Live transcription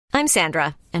I'm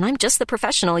Sandra, and I'm just the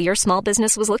professional your small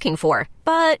business was looking for.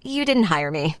 But you didn't hire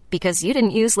me because you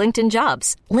didn't use LinkedIn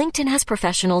Jobs. LinkedIn has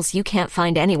professionals you can't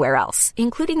find anywhere else,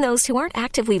 including those who aren't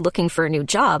actively looking for a new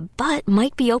job, but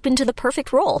might be open to the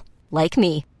perfect role, like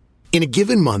me. In a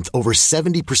given month, over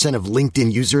 70% of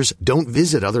LinkedIn users don't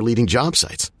visit other leading job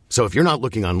sites. So if you're not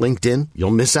looking on LinkedIn,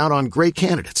 you'll miss out on great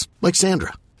candidates like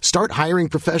Sandra. Start hiring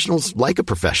professionals like a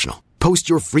professional. Post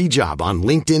your free job on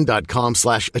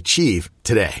linkedin.com/achieve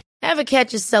today. Ever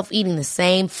catch yourself eating the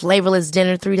same flavorless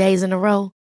dinner 3 days in a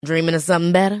row? Dreaming of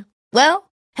something better?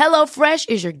 Well, HelloFresh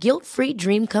is your guilt-free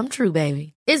dream come true,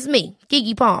 baby. It's me,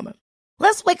 Keke Palmer.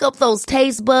 Let's wake up those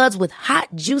taste buds with hot,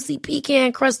 juicy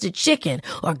pecan-crusted chicken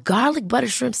or garlic butter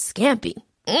shrimp scampi.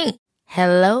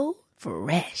 Hello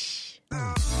Fresh.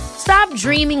 Stop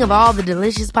dreaming of all the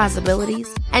delicious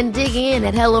possibilities and dig in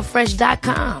at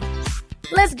HelloFresh.com.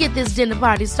 Let's get this dinner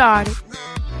party started.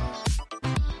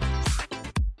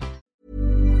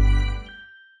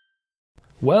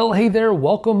 Well, hey there,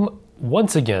 welcome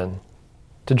once again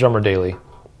to Drummer Daily.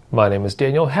 My name is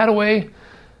Daniel Hadaway,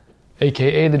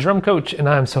 aka the Drum Coach, and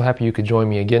I'm so happy you could join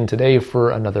me again today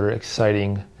for another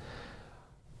exciting,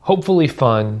 hopefully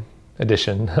fun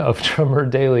edition of Drummer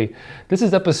Daily. This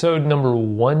is episode number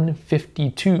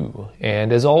 152,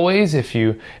 and as always, if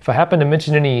I happen to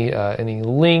mention any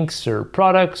links or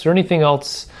products or anything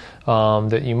else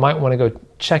that you might want to go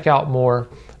check out more,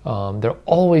 they'll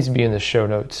always be in the show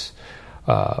notes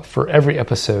for every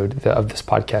episode of this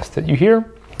podcast that you hear,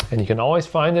 and you can always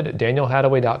find it at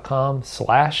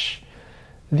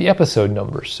danielhadaway.com/the episode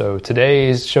number. So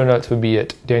today's show notes would be at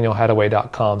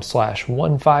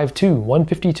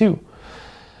danielhadaway.com/152.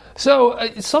 So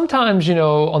sometimes,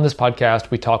 on this podcast,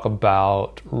 we talk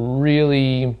about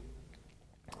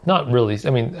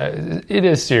it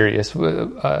is serious.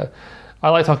 I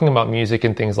like talking about music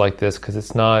and things like this because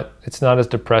it's not as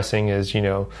depressing as,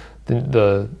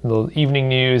 the evening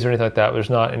news or anything like that. There's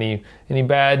not any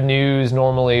bad news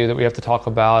normally that we have to talk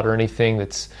about or anything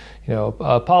that's,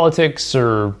 politics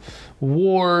or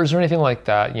wars or anything like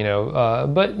that,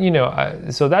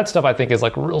 so that stuff I think is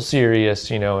like real serious,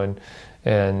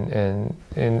 and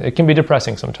it can be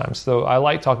depressing sometimes. So I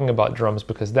like talking about drums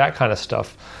because that kind of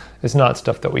stuff is not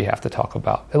stuff that we have to talk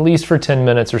about. At least for 10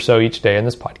 minutes or so each day in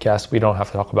this podcast, we don't have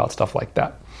to talk about stuff like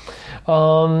that.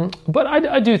 But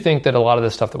I do think that a lot of the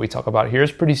stuff that we talk about here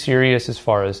is pretty serious as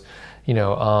far as,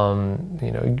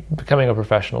 becoming a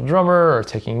professional drummer or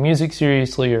taking music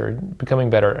seriously or becoming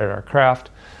better at our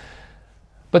craft.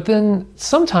 But then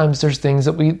sometimes there's things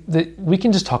that we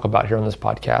can just talk about here on this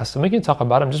podcast, and we can talk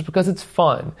about them just because it's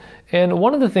fun. And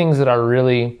one of the things that I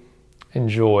really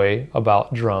enjoy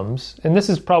about drums, and this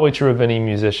is probably true of any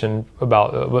musician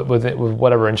about with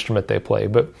whatever instrument they play,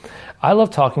 but I love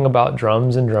talking about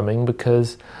drums and drumming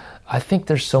because I think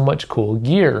there's so much cool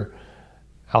gear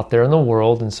out there in the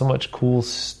world and so much cool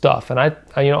stuff. And I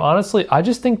honestly, I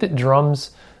just think that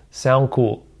drums sound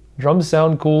cool. Drums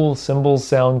sound cool, cymbals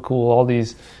sound cool, all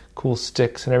these cool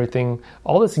sticks and everything.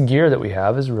 All this gear that we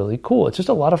have is really cool. It's just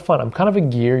a lot of fun. I'm kind of a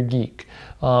gear geek.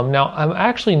 Now, I'm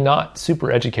actually not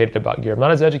super educated about gear. I'm not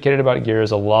as educated about gear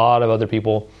as a lot of other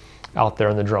people out there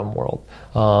in the drum world.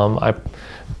 I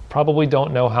probably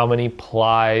don't know how many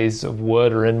plies of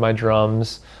wood are in my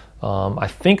drums. I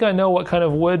think I know what kind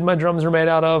of wood my drums are made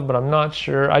out of, but I'm not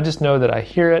sure. I just know that I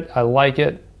hear it, I like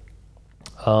it,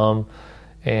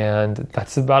 and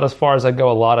that's about as far as I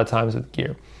go a lot of times with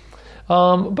gear.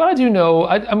 But I do know,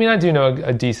 I do know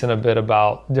a decent bit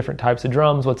about different types of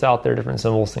drums, what's out there, different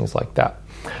cymbals, things like that.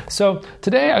 So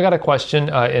today I got a question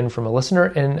in from a listener,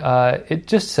 and it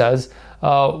just says,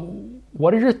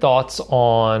 what are your thoughts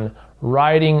on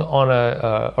riding on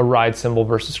a ride cymbal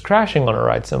versus crashing on a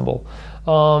ride cymbal?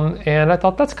 And I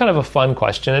thought that's kind of a fun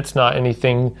question. It's not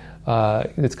anything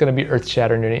that's going to be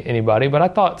earth-shattering to anybody, but I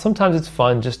thought sometimes it's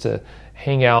fun just to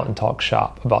hang out and talk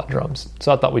shop about drums.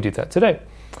 So I thought we'd do that today.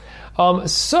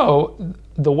 So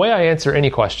the way I answer any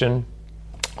question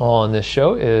on this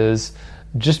show is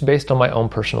just based on my own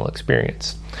personal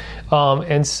experience.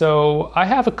 And so I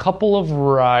have a couple of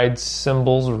ride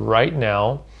cymbals right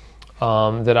now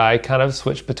that I kind of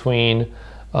switch between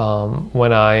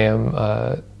when I am,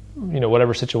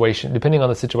 whatever situation, depending on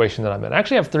the situation that I'm in. I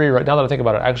actually have three right now that I think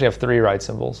about it. I actually have three ride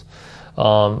cymbals.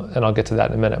 And I'll get to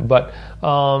that in a minute. But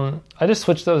I just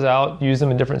switch those out, use them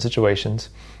in different situations.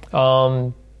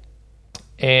 So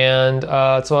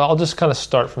I'll just kind of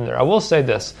start from there. I will say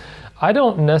this. I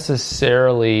don't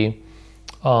necessarily,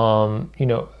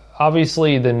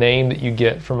 obviously the name that you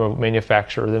get from a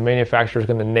manufacturer, the manufacturer is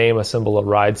going to name a cymbal a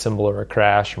ride cymbal or a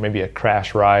crash, or maybe a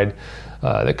crash ride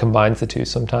that combines the two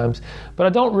sometimes. But I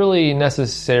don't really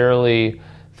necessarily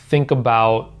think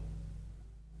about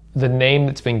the name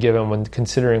that's been given when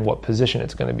considering what position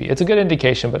it's going to be. It's a good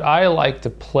indication, but I like to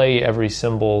play every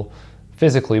symbol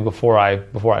physically before I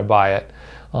buy it.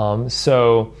 I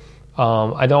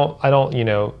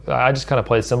just kind of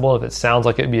play a symbol. If it sounds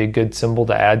like it'd be a good symbol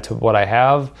to add to what I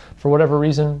have for whatever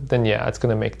reason, then yeah, it's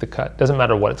going to make the cut. Doesn't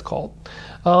matter what it's called.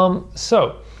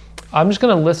 So I'm just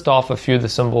going to list off a few of the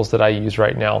symbols that I use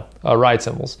right now, ride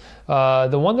symbols.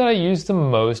 The one that I use the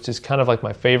most is kind of like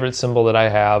my favorite symbol that I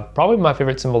have, probably my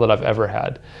favorite symbol that I've ever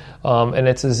had. And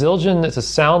it's a Zildjian, it's a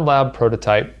Sound Lab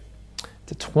prototype.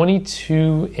 It's a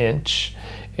 22-inch,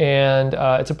 and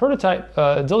it's a prototype.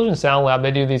 Zildjian Sound Lab,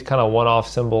 they do these kind of one-off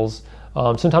symbols.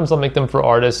 Sometimes they'll make them for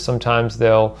artists, sometimes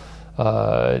they'll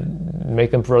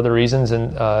make them for other reasons,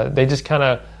 and they just kind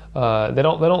of they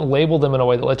don't label them in a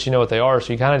way that lets you know what they are,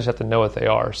 so you kind of just have to know what they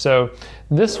are. So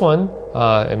this one,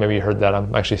 and maybe you heard that,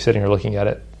 I'm actually sitting here looking at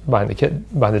it behind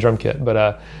the drum kit,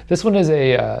 but this one is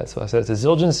so I said it's a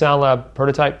Zildjian Sound Lab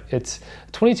prototype. It's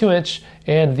 22-inch,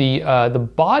 and the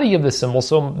body of the cymbal,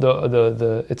 so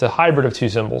it's a hybrid of two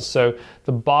cymbals. So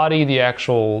the body, the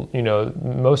actual,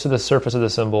 most of the surface of the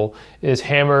cymbal is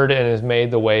hammered and is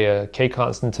made the way a K.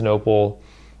 Constantinople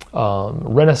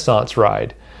Renaissance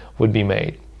ride would be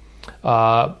made.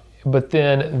 But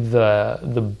then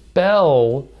the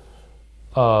bell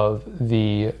of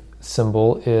the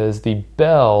cymbal is the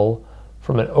bell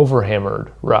from an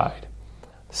overhammered ride.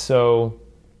 So,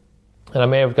 and I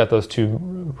may have got those two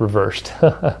reversed.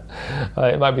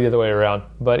 It might be the other way around.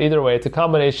 But either way, it's a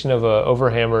combination of a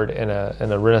overhammered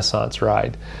and a Renaissance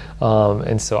ride.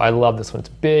 And so I love this one. It's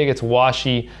big, it's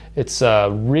washy, it's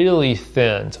really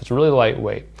thin, so it's really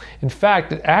lightweight. In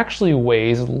fact, it actually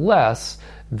weighs less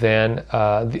than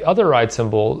the other ride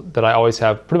cymbal that I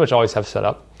pretty much always have set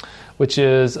up, which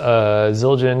is a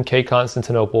Zildjian K.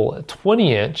 Constantinople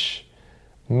 20-inch,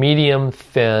 medium,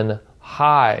 thin,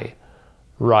 high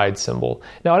ride cymbal.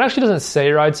 Now, it actually doesn't say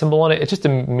ride cymbal on it. It's just a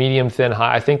medium, thin,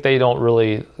 high. I think they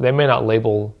may not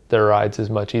label their rides as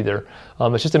much either.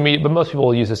 It's just a medium, but most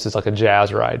people use this as like a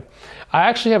jazz ride. I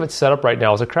actually have it set up right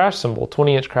now as a crash cymbal,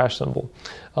 20-inch crash cymbal.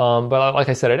 But like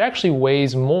I said, it actually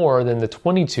weighs more than the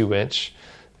 22-inch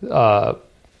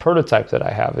prototype that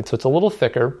I have. So it's a little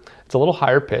thicker, it's a little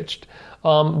higher pitched.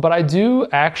 But I do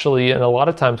actually, and a lot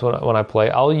of times when I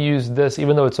play, I'll use this,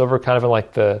 even though it's over kind of in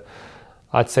like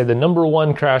I'd say the number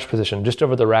one crash position, just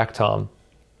over the rack tom.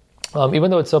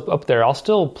 Even though it's up there, I'll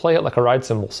still play it like a ride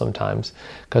cymbal sometimes,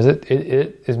 because it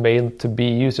is made to be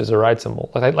used as a ride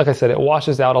cymbal. Like I said, it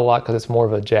washes out a lot because it's more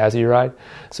of a jazzy ride.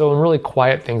 So in really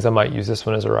quiet things, I might use this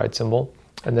one as a ride cymbal.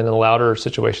 And then in louder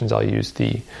situations, I'll use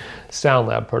the Sound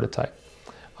Lab prototype.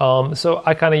 So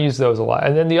I kind of use those a lot.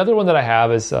 And then the other one that I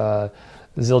have is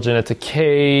Zildjian. It's a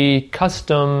K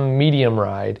custom medium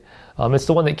ride. It's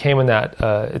the one that came in that,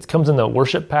 it comes in the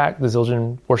worship pack, the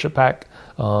Zildjian worship pack,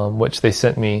 which they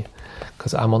sent me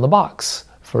because I'm on the box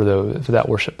for that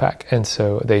worship pack. And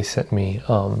so they sent me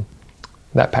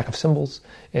that pack of cymbals.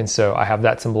 And so I have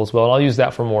that cymbal as well. And I'll use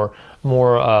that for more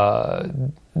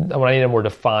when I need a more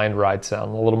defined ride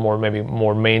sound, a little more, maybe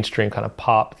more mainstream kind of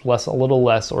pop, a little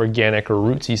less organic or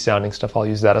rootsy sounding stuff. I'll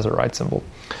use that as a ride cymbal.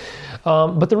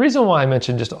 But the reason why I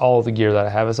mentioned just all of the gear that I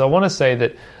have is I want to say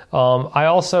that I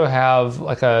also have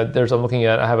I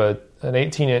have an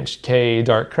 18-inch K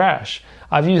Dark Crash.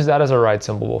 I've used that as a ride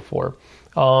cymbal before.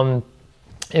 And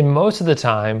most of the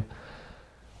time,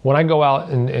 when I go out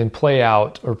and play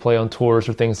out or play on tours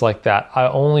or things like that, I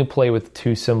only play with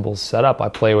two cymbals set up. I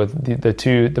play with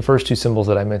the first two cymbals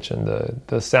that I mentioned,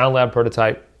 the Sound Lab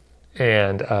prototype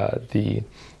and the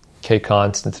K.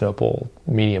 Constantinople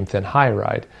medium thin high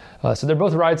ride. So they're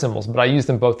both ride cymbals, but I use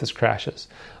them both as crashes.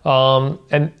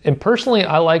 And personally,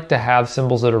 I like to have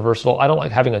cymbals that are versatile. I don't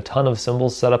like having a ton of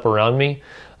cymbals set up around me.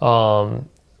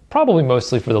 Probably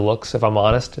mostly for the looks, if I'm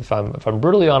honest. If I'm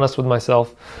brutally honest with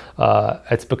myself,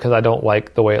 it's because I don't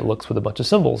like the way it looks with a bunch of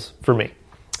cymbals for me.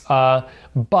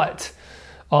 But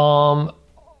I'm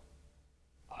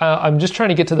just trying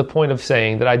to get to the point of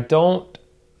saying that I don't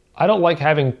like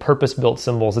having purpose-built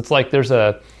cymbals. It's like there's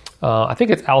I think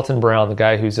it's Alton Brown, the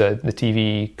guy who's the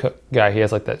TV guy. He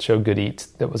has like that show Good Eats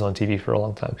that was on TV for a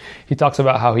long time. He talks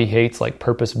about how he hates like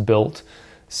purpose-built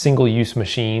single-use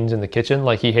machines in the kitchen.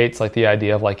 Like he hates like the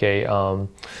idea of like a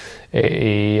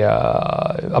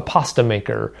pasta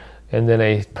maker, and then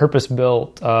a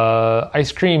purpose-built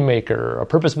ice cream maker, a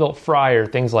purpose-built fryer,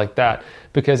 things like that.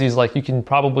 Because he's like, you can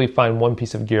probably find one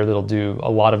piece of gear that'll do a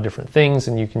lot of different things,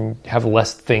 and you can have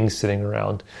less things sitting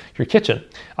around your kitchen.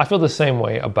 I feel the same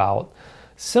way about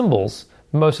cymbals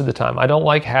most of the time. I don't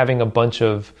like having a bunch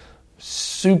of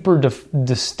super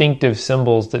distinctive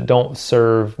cymbals that don't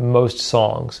serve most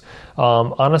songs.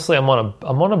 Honestly, I'm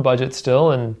on a budget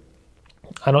still, and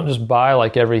I don't just buy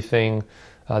like everything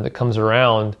that comes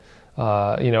around.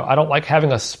 I don't like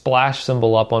having a splash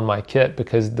cymbal up on my kit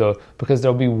because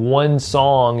there'll be one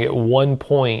song at one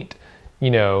point,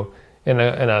 in a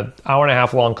hour and a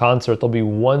half long concert, there'll be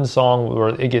one song where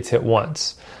it gets hit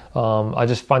once. I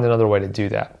just find another way to do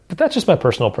that. But that's just my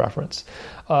personal preference.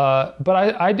 But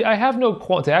I have no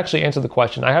qualms, to actually answer the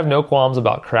question, I have no qualms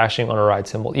about crashing on a ride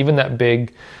cymbal. Even that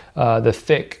big, the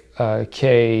thick the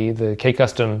K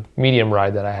Custom medium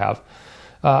ride that I have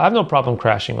no problem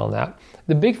crashing on that.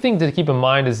 The big thing to keep in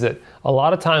mind is that a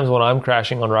lot of times when I'm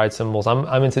crashing on ride cymbals,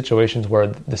 I'm in situations where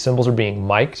the cymbals are being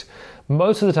mic'd.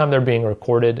 Most of the time they're being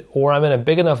recorded, or I'm in a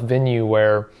big enough venue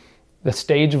where the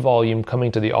stage volume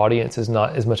coming to the audience is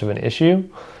not as much of an issue.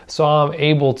 So I'm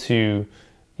able to,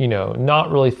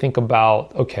 not really think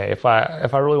about, okay, if I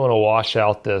really want to wash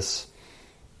out this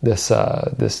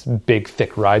big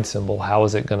thick ride cymbal, how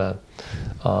is it gonna,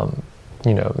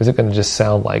 is it gonna just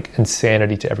sound like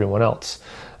insanity to everyone else?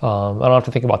 I don't have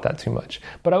to think about that too much.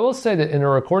 But I will say that in a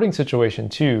recording situation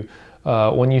too,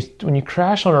 when you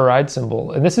crash on a ride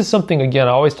cymbal, and this is something, again,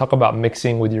 I always talk about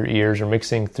mixing with your ears or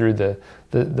mixing through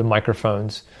the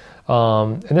microphones.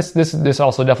 And this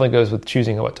also definitely goes with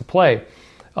choosing what to play.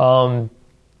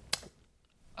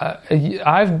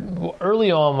 I've early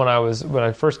on when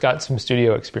I first got some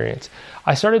studio experience,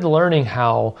 I started learning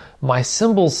how my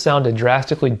cymbals sounded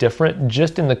drastically different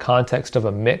just in the context of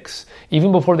a mix,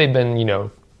 even before they've been,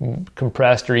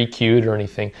 compressed or EQ'd or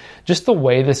anything. Just the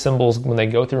way the cymbals, when they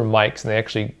go through mics and they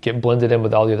actually get blended in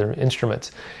with all the other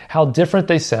instruments, how different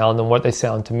they sound than what they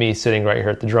sound to me sitting right here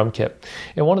at the drum kit.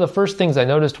 And one of the first things I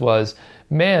noticed was,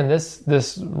 man,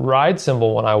 this ride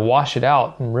cymbal, when I wash it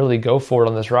out and really go for it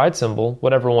on this ride cymbal,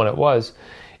 whatever one it was,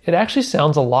 it actually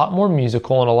sounds a lot more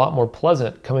musical and a lot more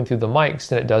pleasant coming through the mics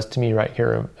than it does to me right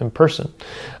here in person.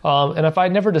 And if I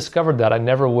never discovered that, I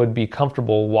never would be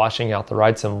comfortable washing out the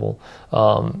ride cymbal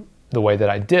the way that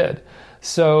I did.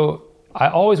 So I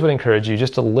always would encourage you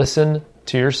just to listen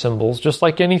to your cymbals, just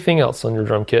like anything else on your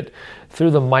drum kit,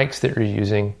 through the mics that you're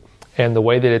using and the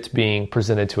way that it's being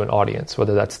presented to an audience,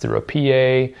 whether that's through a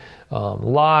PA,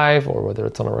 live, or whether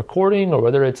it's on a recording, or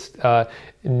whether it's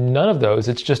none of those.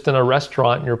 It's just in a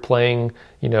restaurant and you're playing,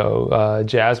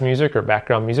 jazz music or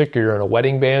background music, or you're in a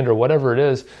wedding band or whatever it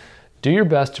is. Do your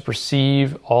best to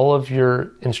perceive all of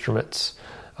your instruments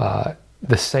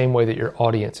the same way that your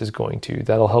audience is going to.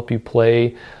 That'll help you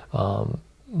play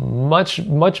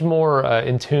much more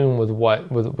in tune with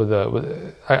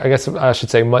I guess I should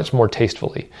say much more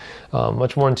tastefully,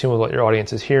 much more in tune with what your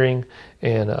audience is hearing.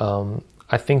 And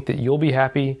I think that you'll be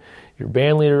happy, your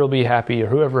band leader will be happy, or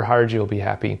whoever hired you will be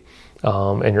happy,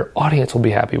 and your audience will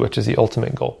be happy, which is the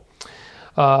ultimate goal.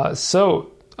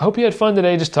 So I hope you had fun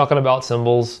today just talking about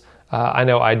cymbals. I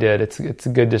know I did. It's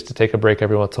good just to take a break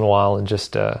every once in a while and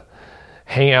just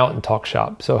hang out and talk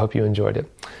shop. So I hope you enjoyed it.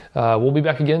 We'll be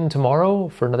back again tomorrow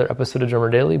for another episode of Drummer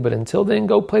Daily. But until then,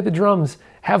 go play the drums.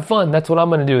 Have fun. That's what I'm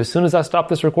going to do. As soon as I stop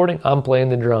this recording, I'm playing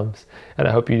the drums. And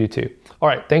I hope you do too. All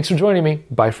right. Thanks for joining me.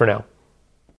 Bye for now.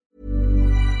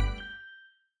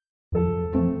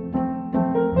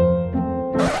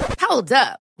 Hold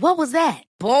up. What was that?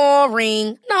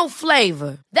 Boring. No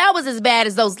flavor. That was as bad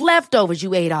as those leftovers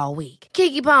you ate all week.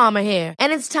 Keke Palmer here.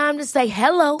 And it's time to say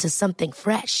hello to something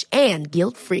fresh and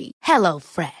guilt-free. Hello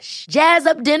Fresh. Jazz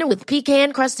up dinner with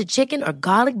pecan-crusted chicken or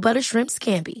garlic butter shrimp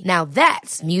scampi. Now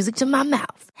that's music to my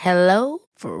mouth. Hello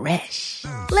Fresh.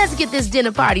 Let's get this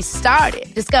dinner party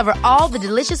started. Discover all the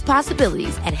delicious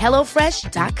possibilities at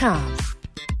HelloFresh.com.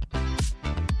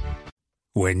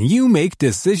 When you make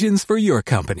decisions for your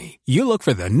company, you look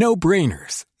for the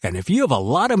no-brainers. And if you have a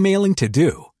lot of mailing to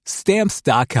do,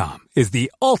 Stamps.com is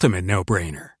the ultimate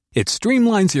no-brainer. It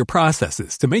streamlines your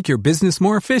processes to make your business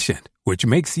more efficient, which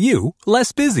makes you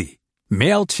less busy.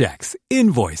 Mail checks,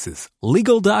 invoices,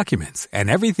 legal documents, and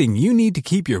everything you need to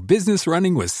keep your business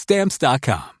running with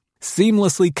Stamps.com.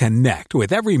 Seamlessly connect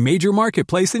with every major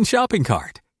marketplace and shopping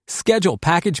cart. Schedule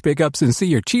package pickups and see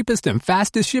your cheapest and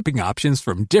fastest shipping options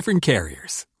from different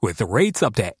carriers, with rates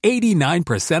up to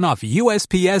 89% off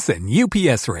USPS and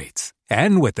UPS rates.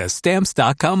 And with the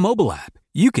Stamps.com mobile app,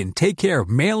 you can take care of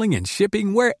mailing and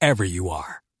shipping wherever you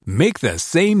are. Make the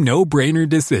same no-brainer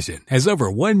decision as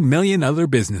over 1 million other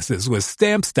businesses with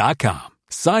Stamps.com.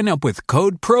 Sign up with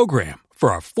code PROGRAM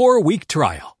for a 4-week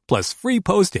trial, plus free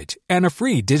postage and a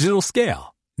free digital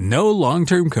scale. No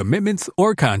long-term commitments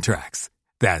or contracts.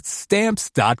 That's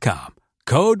Stamps.com.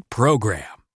 Code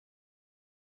PROGRAM.